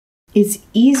It's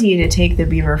easy to take the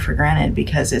beaver for granted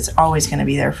because it's always going to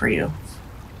be there for you.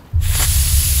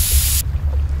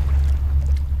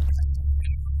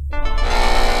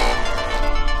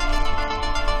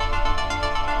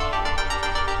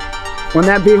 When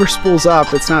that beaver spools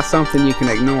up, it's not something you can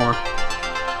ignore.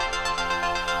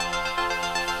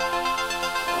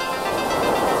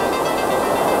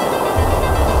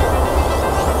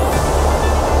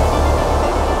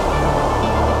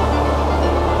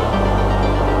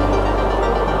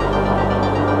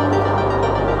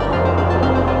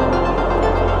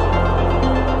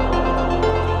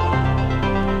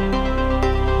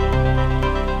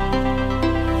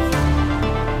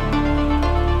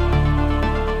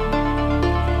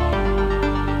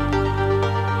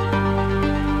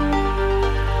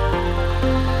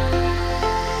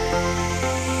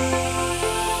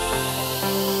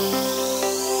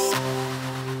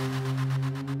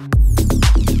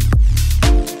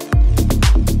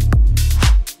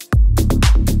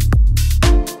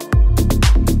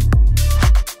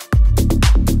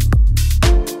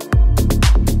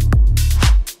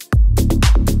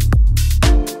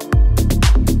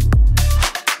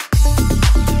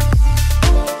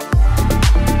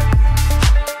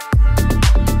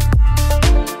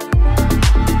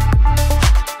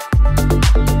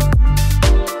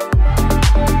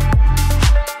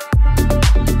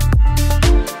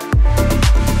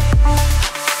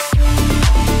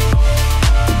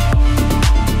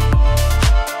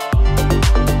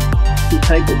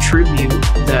 Type of tribute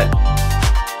that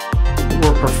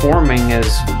we're performing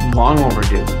is long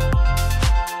overdue.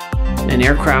 An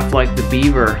aircraft like the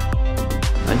Beaver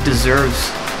deserves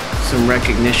some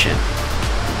recognition.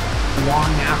 Long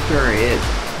after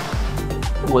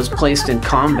it was placed in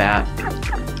combat,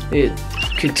 it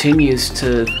continues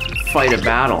to fight a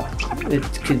battle. It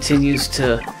continues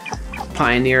to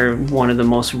pioneer one of the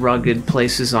most rugged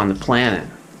places on the planet.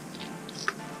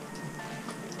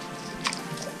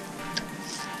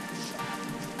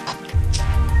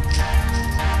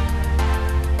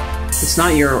 It's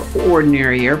not your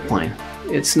ordinary airplane.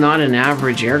 It's not an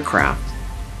average aircraft.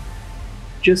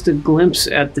 Just a glimpse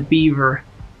at the Beaver,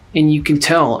 and you can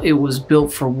tell it was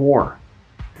built for war.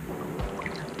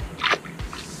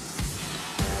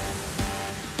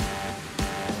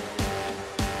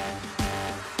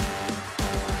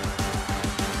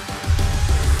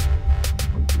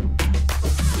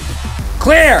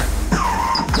 Clear!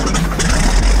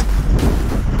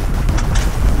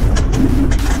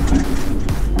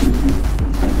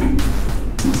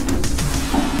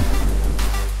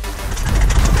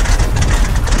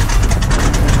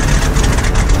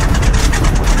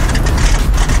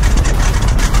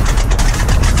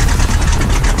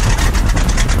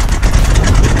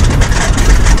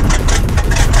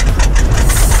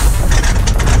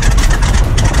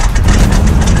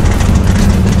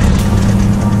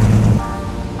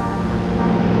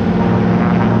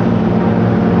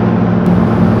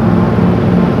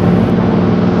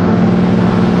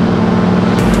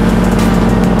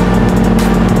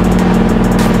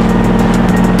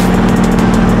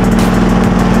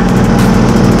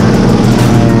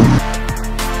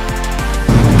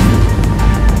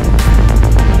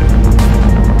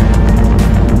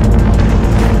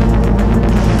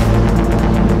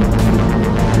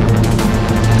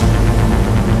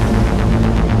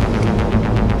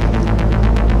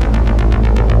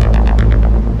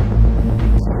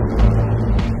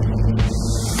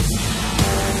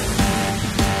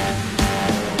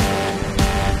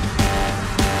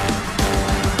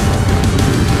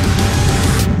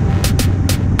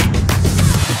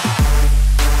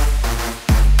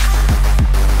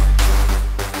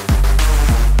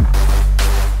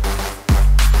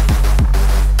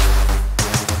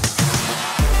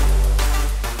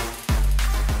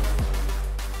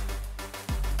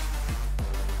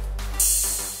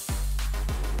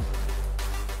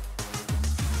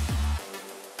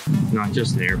 Not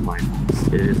just an airplane,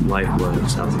 it is the lifeblood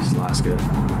of Southeast Alaska.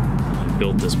 We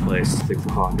built this place at 6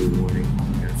 o'clock in the morning,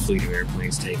 and a fleet of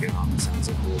airplanes taking off. It sounds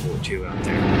like World War II out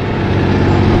there.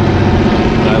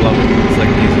 But I love it. It's like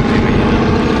music to me, you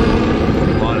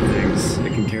know? A lot of things.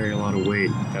 It can carry a lot of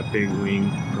weight. That big wing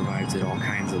provides it all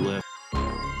kinds of lift.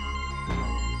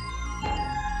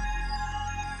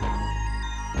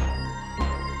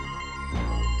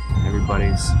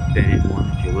 Everybody's been in one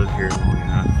if you live here long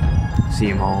enough. See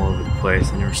them all over the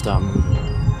place. They never stop moving.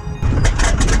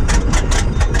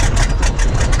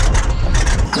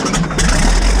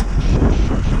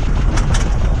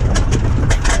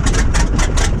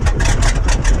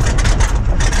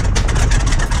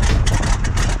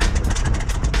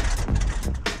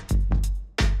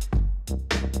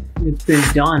 It's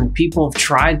been done. People have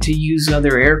tried to use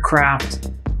other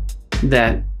aircraft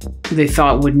that they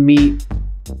thought would meet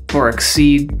or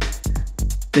exceed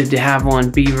the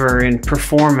DeHavilland Beaver in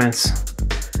performance.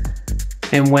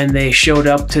 And when they showed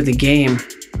up to the game,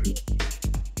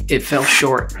 it fell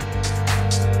short.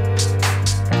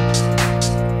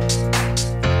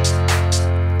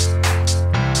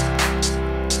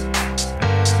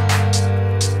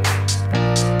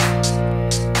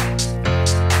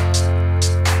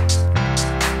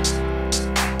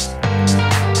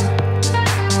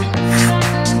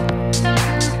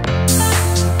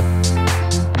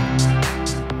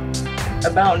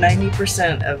 About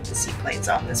 90% of the seaplanes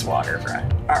on this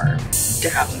waterfront are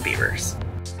DeHavilland Beavers.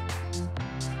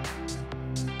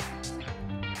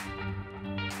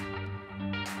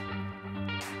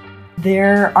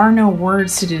 There are no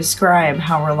words to describe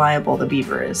how reliable the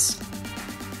Beaver is.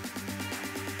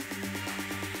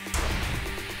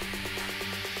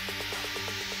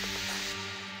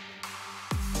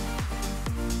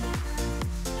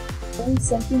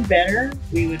 Something better,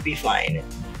 we would be flying it.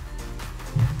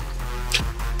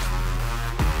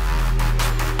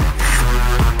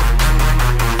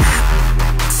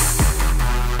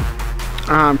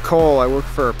 I'm Cole. I work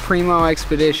for Primo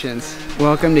Expeditions.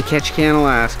 Welcome to Ketchikan,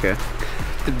 Alaska.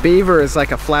 The Beaver is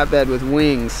like a flatbed with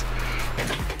wings.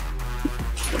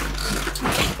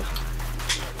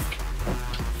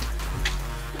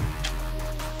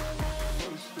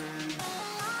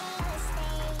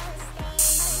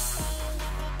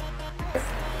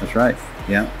 That's right.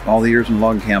 Yeah, all the years in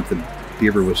log camp, the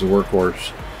Beaver was the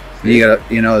workhorse. You gotta,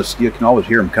 you know, you can always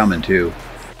hear them coming too.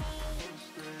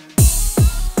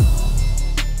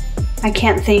 I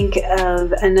can't think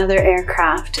of another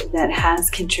aircraft that has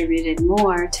contributed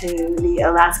more to the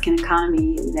Alaskan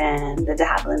economy than the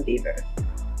DeHavilland Beaver.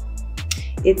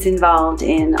 It's involved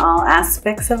in all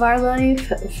aspects of our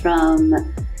life, from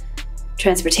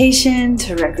transportation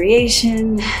to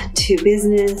recreation to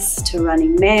business to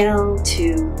running mail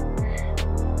to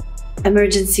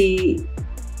emergency.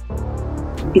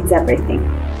 It's everything.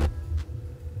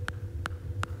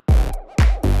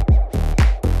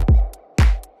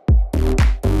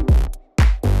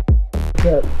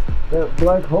 That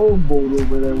black hole boat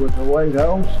over there with the white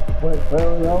house, white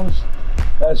pilot house,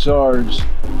 that's ours.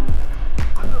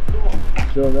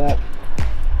 So that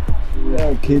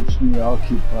keeps me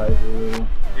occupied a little.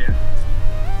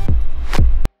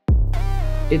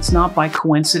 It's not by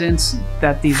coincidence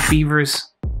that these beavers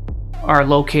are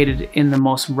located in the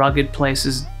most rugged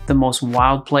places, the most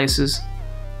wild places.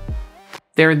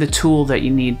 They're the tool that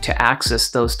you need to access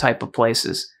those type of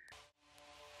places.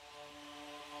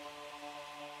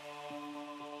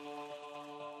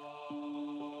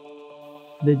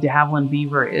 The DeHavilland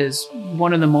Beaver is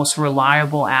one of the most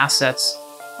reliable assets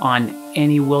on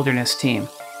any wilderness team.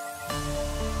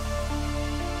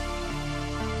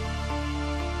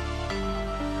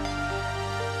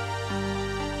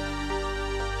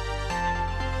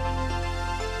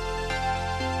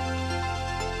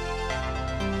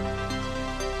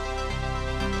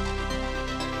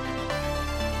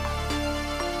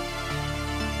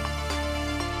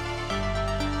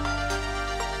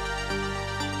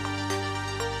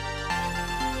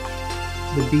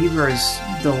 The Beaver is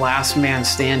the last man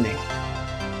standing.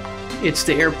 It's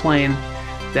the airplane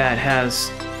that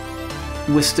has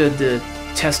withstood the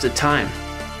test of time.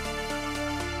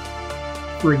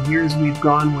 For years we've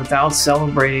gone without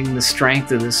celebrating the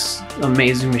strength of this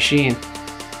amazing machine.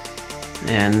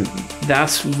 And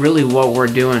that's really what we're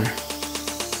doing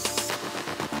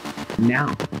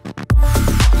now.